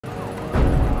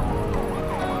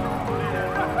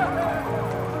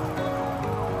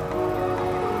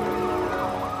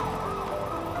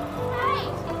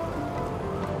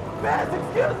Miss,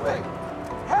 excuse me!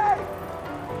 Hey!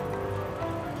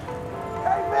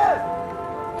 Hey, miss!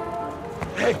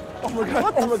 Hey! Oh my God!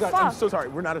 What Oh my the God! fuck? I'm so sorry.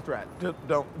 We're not a threat. Just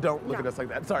don't look at us like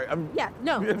that. Sorry. I'm. Yeah.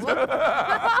 No.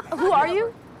 Who are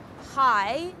you?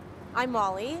 Hi, I'm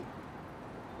Molly.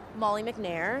 Molly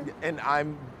McNair. And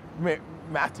I'm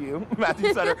Matthew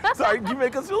Sutter. Sorry, you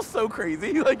make us feel so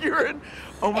crazy. Like you're in.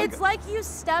 Oh my God. It's like you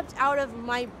stepped out of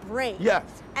my brain. Yes.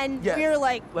 And Yes. we're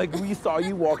like. Like we saw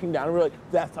you walking down, and we're like,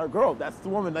 "That's our girl. That's the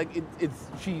woman." Like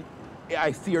she.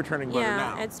 I see her turning butter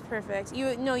now. Yeah, it's perfect. You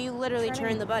literally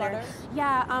turn the butter. butter?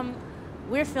 Yeah.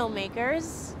 We're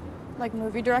filmmakers. Like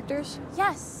movie directors?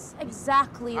 Yes,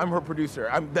 exactly. I'm her producer.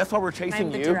 That's why we're chasing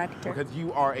I'm the you. director. Because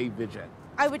you are a vision.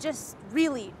 I would just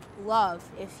really love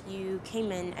if you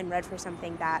came in and read for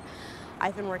something that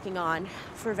I've been working on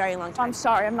for a very long time. I'm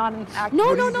sorry, I'm not an actor. No,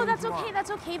 What do no, you no, do that's tomorrow? okay. That's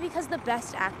okay because the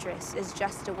best actress is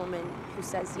just a woman who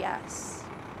says yes.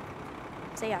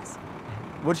 Say yes.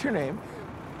 What's your name?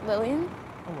 Lilian?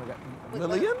 Oh my God.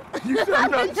 Lilian?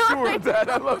 I'm not sure of that.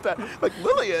 I love that. Like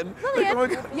Lilian. Lilian. Like, oh my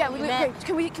God. Yeah,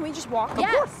 wait, can we just walk?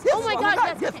 Yes. course. Yes. Oh my Oh my God.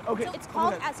 God. Yes. Yes. Okay. It's Oh my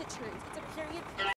called God. As It Turns. It's a period.